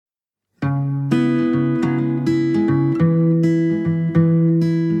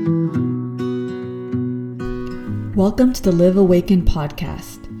Welcome to the Live Awakened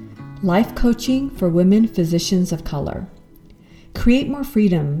podcast, life coaching for women physicians of color. Create more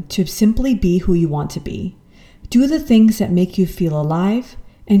freedom to simply be who you want to be. Do the things that make you feel alive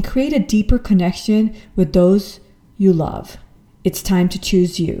and create a deeper connection with those you love. It's time to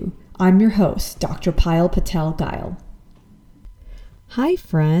choose you. I'm your host, Dr. Payal Patel Guile. Hi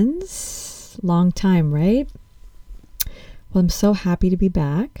friends, long time, right? Well, I'm so happy to be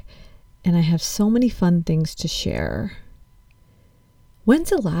back. And I have so many fun things to share. When's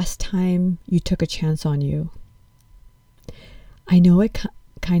the last time you took a chance on you? I know it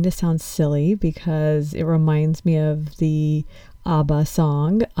kind of sounds silly because it reminds me of the ABBA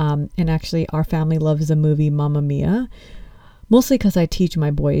song. And actually, our family loves the movie Mamma Mia, mostly because I teach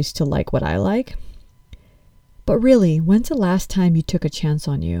my boys to like what I like. But really, when's the last time you took a chance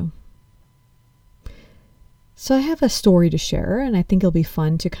on you? So I have a story to share, and I think it'll be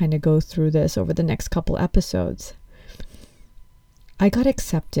fun to kind of go through this over the next couple episodes. I got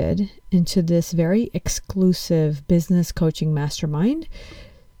accepted into this very exclusive business coaching mastermind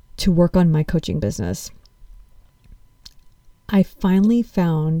to work on my coaching business. I finally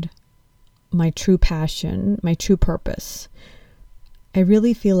found my true passion, my true purpose. I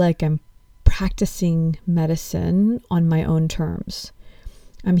really feel like I'm practicing medicine on my own terms.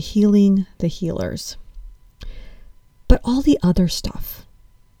 I'm healing the healers. But all the other stuff,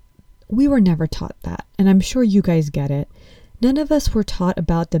 we were never taught that. And I'm sure you guys get it. None of us were taught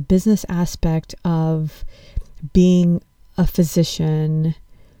about the business aspect of being a physician,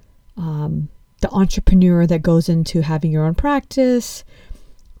 the entrepreneur that goes into having your own practice,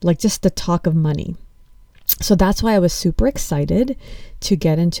 like just the talk of money. So that's why I was super excited to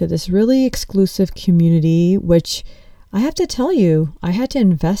get into this really exclusive community, which I have to tell you, I had to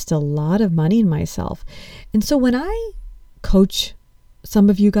invest a lot of money in myself. And so when I coach some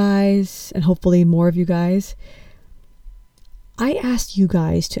of you guys, and hopefully more of you guys, I asked you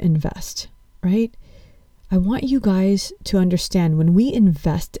guys to invest, right? I want you guys to understand when we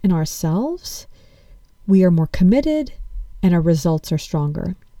invest in ourselves, we are more committed and our results are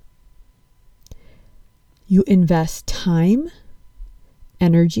stronger. You invest time,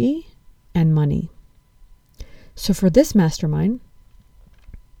 energy, and money. So for this mastermind,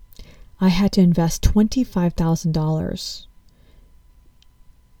 I had to invest $25,000.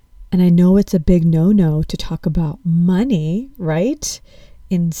 And I know it's a big no-no to talk about money, right?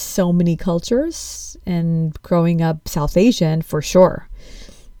 In so many cultures and growing up South Asian for sure.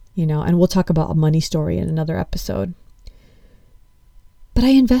 And we'll talk about a money story in another episode. But I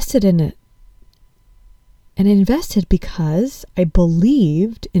invested in it. And I invested because I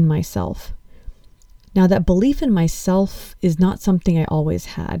believed in myself. Now, that belief in myself is not something I always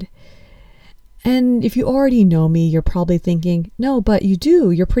had. And if you already know me, you're probably thinking, no, but you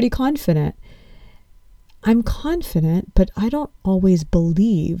do. You're pretty confident. I'm confident, but I don't always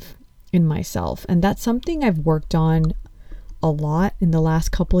believe in myself. And that's something I've worked on a lot in the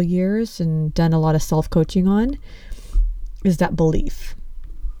last couple of years and done a lot of self-coaching on, is that belief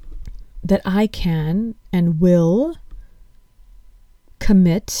that I can and will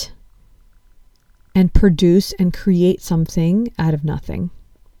commit and produce and create something out of nothing.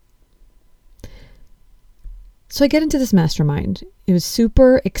 So I get into this mastermind. It was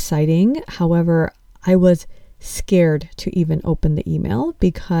super exciting. However, I was scared to even open the email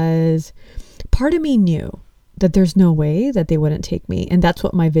because part of me knew that there's no way that they wouldn't take me. And that's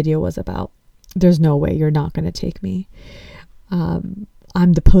what my video was about. There's no way you're not going to take me. I'm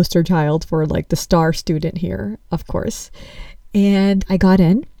the poster child for like the star student here, of course. And I got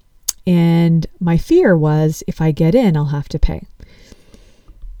in. And my fear was if I get in, I'll have to pay.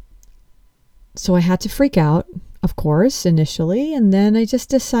 So I had to freak out, of course, initially. And then I just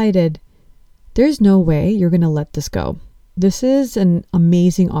decided there's no way you're going to let this go. This is an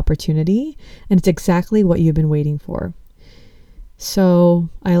amazing opportunity. And it's exactly what you've been waiting for. So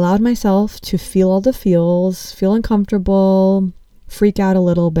I allowed myself to feel all the feels, feel uncomfortable, freak out a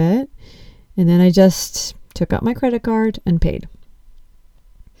little bit. And then I just took out my credit card and paid.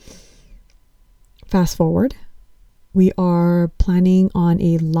 Fast forward, we are planning on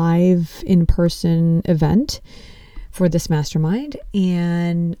a live in-person event for this mastermind,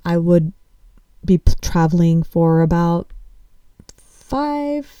 and I would be traveling for about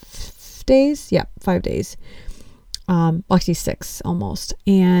 5 days. Yeah, 5 days. Actually 6 almost.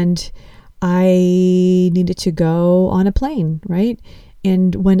 And I needed to go on a plane, right?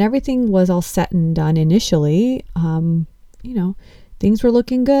 And when everything was all set and done initially, things were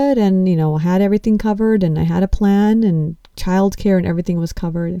looking good and, I had everything covered and I had a plan and childcare and everything was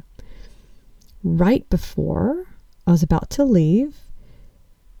covered. Right before I was about to leave,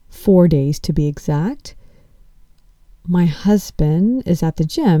 4 days to be exact, my husband is at the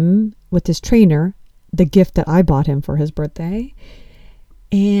gym with his trainer, the gift that I bought him for his birthday,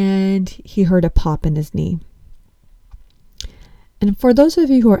 and he heard a pop in his knee. And for those of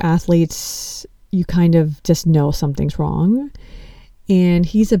you who are athletes, you kind of just know something's wrong. And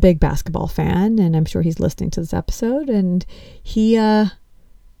he's a big basketball fan, and I'm sure he's listening to this episode, and he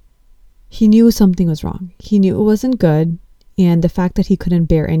knew something was wrong. He knew it wasn't good, and the fact that he couldn't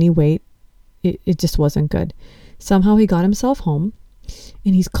bear any weight, it just wasn't good. Somehow he got himself home,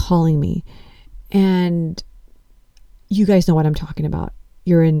 and he's calling me. And you guys know what I'm talking about.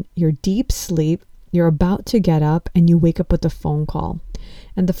 You're in your deep sleep, you're about to get up, and you wake up with a phone call.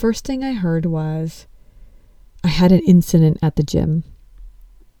 And the first thing I heard was, I had an incident at the gym.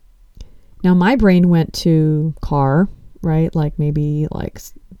 Now my brain went to car, right? Like maybe like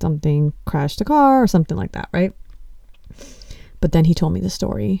something crashed a car or something like that, right? But then he told me the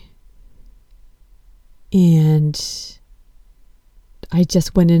story. And I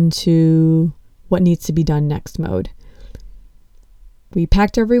just went into what needs to be done next mode. We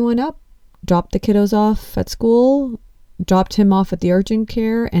packed everyone up, dropped the kiddos off at school, dropped him off at the urgent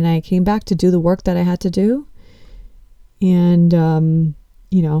care, and I came back to do the work that I had to do. And,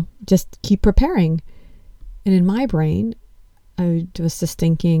 just keep preparing. And in my brain, I was just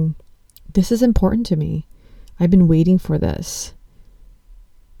thinking, this is important to me. I've been waiting for this.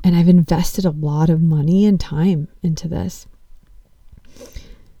 And I've invested a lot of money and time into this.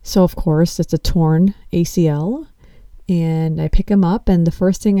 So, of course, it's a torn ACL. And I pick him up. And the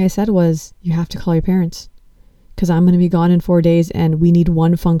first thing I said was, you have to call your parents. Because I'm going to be gone in 4 days. And we need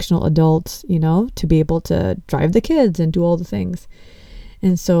one functional adult, to be able to drive the kids and do all the things.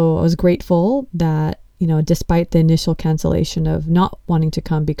 And so I was grateful that, despite the initial cancellation of not wanting to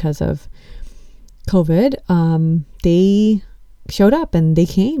come because of COVID, they showed up and they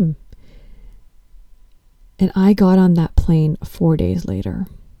came. And I got on that plane 4 days later.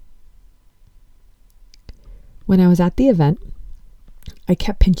 When I was at the event, I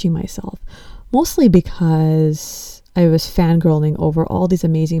kept pinching myself, mostly because I was fangirling over all these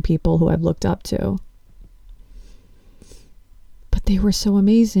amazing people who I've looked up to. But they were so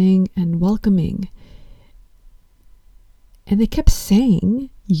amazing and welcoming. And they kept saying,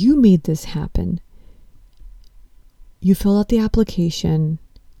 you made this happen. You filled out the application,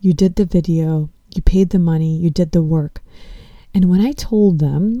 you did the video, you paid the money, you did the work. And when I told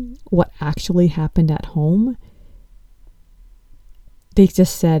them what actually happened at home, they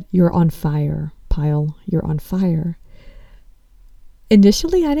just said, you're on fire, Pyle, you're on fire.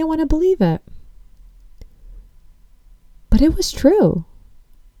 Initially, I didn't want to believe it. But it was true.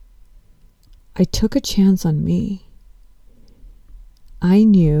 I took a chance on me. I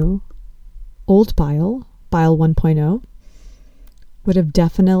knew old Pyle 1.0, would have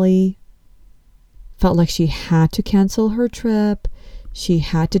definitely felt like she had to cancel her trip. She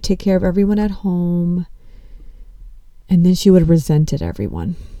had to take care of everyone at home. And then she would have resented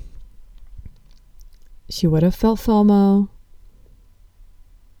everyone. She would have felt FOMO.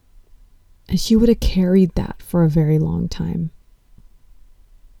 And she would have carried that for a very long time.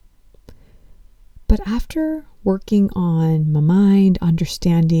 But after working on my mind,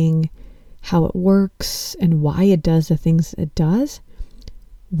 understanding how it works and why it does the things it does,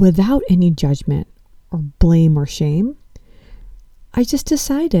 without any judgment or blame or shame, I just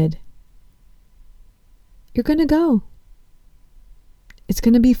decided, you're going to go. It's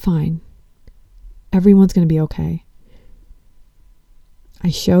going to be fine. Everyone's going to be okay. I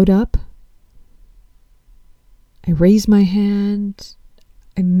showed up. I raised my hand.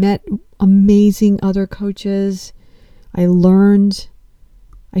 I met amazing other coaches. I learned.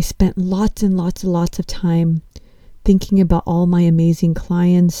 I spent lots and lots and lots of time thinking about all my amazing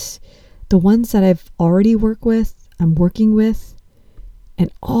clients, the ones that I've already worked with, I'm working with,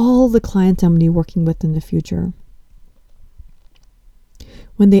 and all the clients I'm going to be working with in the future.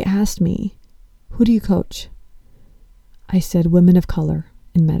 When they asked me, who do you coach? I said, women of color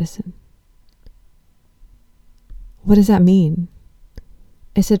in medicine. What does that mean?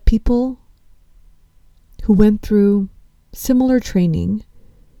 I said, people who went through similar training,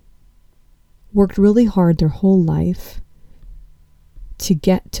 worked really hard their whole life to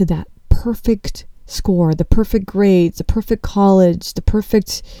get to that perfect score, the perfect grades, the perfect college, the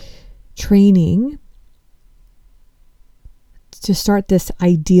perfect training to start this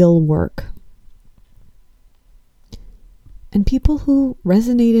ideal work. And people who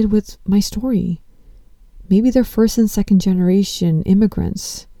resonated with my story, maybe they're first and second generation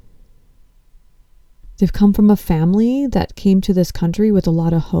immigrants. They've come from a family that came to this country with a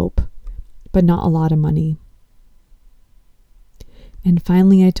lot of hope, but not a lot of money. And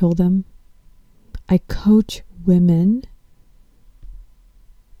finally, I told them, I coach women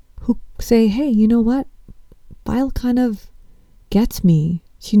who say, hey, you know what? Payal kind of gets me.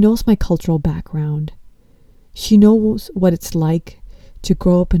 She knows my cultural background. She knows what it's like to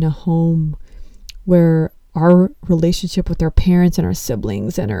grow up in a home where our relationship with our parents and our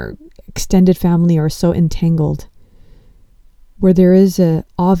siblings and our extended family are so entangled, where there is an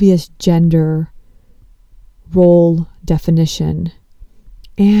obvious gender role definition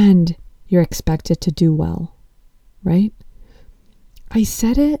and you're expected to do well, right? I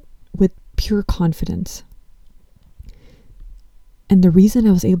said it with pure confidence. And the reason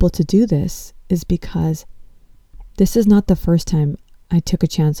I was able to do this is because this is not the first time I took a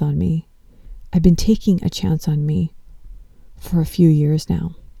chance on me. I've been taking a chance on me for a few years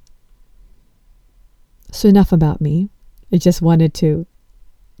now. So enough about me. I just wanted to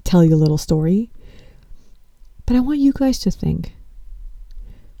tell you a little story. But I want you guys to think,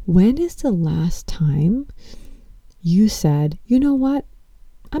 when is the last time you said, you know what?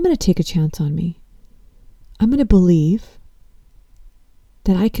 I'm going to take a chance on me. I'm going to believe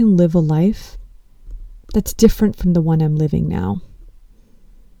that I can live a life that's different from the one I'm living now.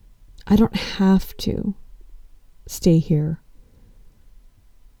 I don't have to stay here,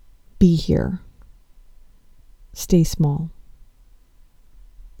 be here, stay small.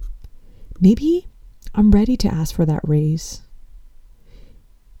 Maybe I'm ready to ask for that raise.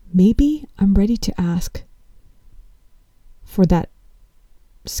 Maybe I'm ready to ask for that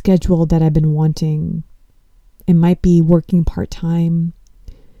schedule that I've been wanting. It might be working part-time.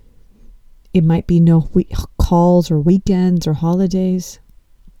 It might be no calls or weekends or holidays.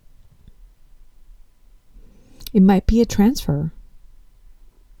 It might be a transfer.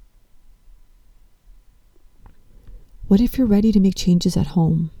 What if you're ready to make changes at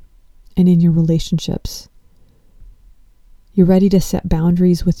home and in your relationships? You're ready to set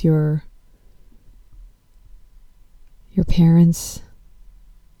boundaries with your parents,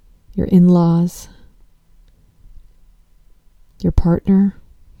 your in-laws, your partner,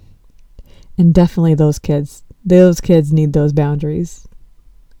 and definitely those kids. Those kids need those boundaries.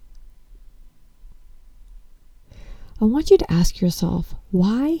 I want you to ask yourself,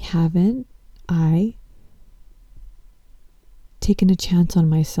 why haven't I taken a chance on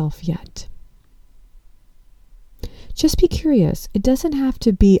myself yet? Just be curious. It doesn't have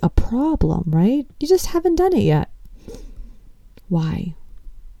to be a problem, right? You just haven't done it yet. Why?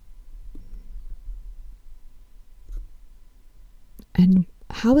 And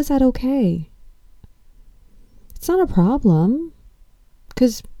how is that okay? It's not a problem,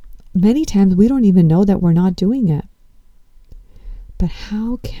 because many times we don't even know that we're not doing it. But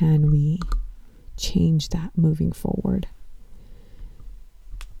how can we change that moving forward?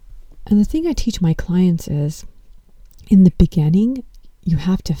 And the thing I teach my clients is, in the beginning, you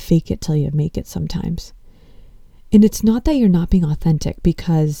have to fake it till you make it sometimes. And it's not that you're not being authentic,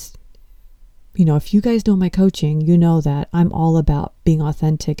 because, if you guys know my coaching, you know that I'm all about being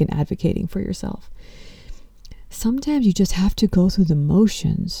authentic and advocating for yourself. Sometimes you just have to go through the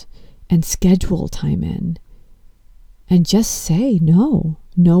motions and schedule time in and just say no.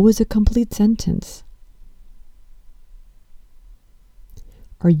 No is a complete sentence.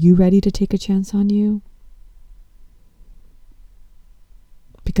 Are you ready to take a chance on you?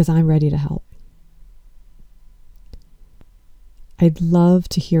 Because I'm ready to help. I'd love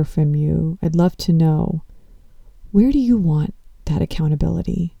to hear from you. I'd love to know, where do you want that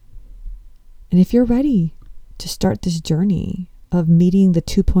accountability? And if you're ready to start this journey of meeting the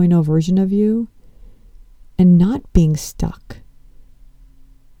 2.0 version of you and not being stuck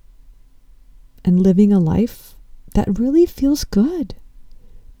and living a life that really feels good,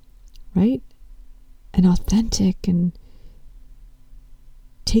 right? And authentic, and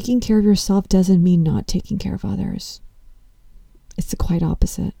taking care of yourself doesn't mean not taking care of others. It's the quite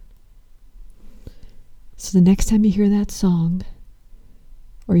opposite. So the next time you hear that song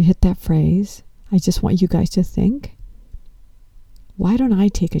or you hit that phrase, I just want you guys to think, why don't I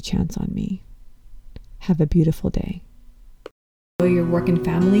take a chance on me? Have a beautiful day. Your work and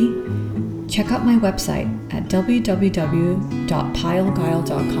family? Check out my website at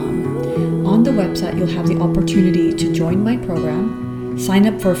www.payalguile.com. On the website, you'll have the opportunity to join my program, sign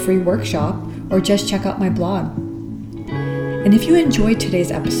up for a free workshop, or just check out my blog. And if you enjoyed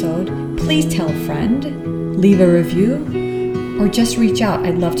today's episode, please tell a friend, leave a review, or just reach out.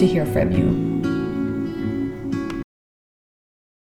 I'd love to hear from you.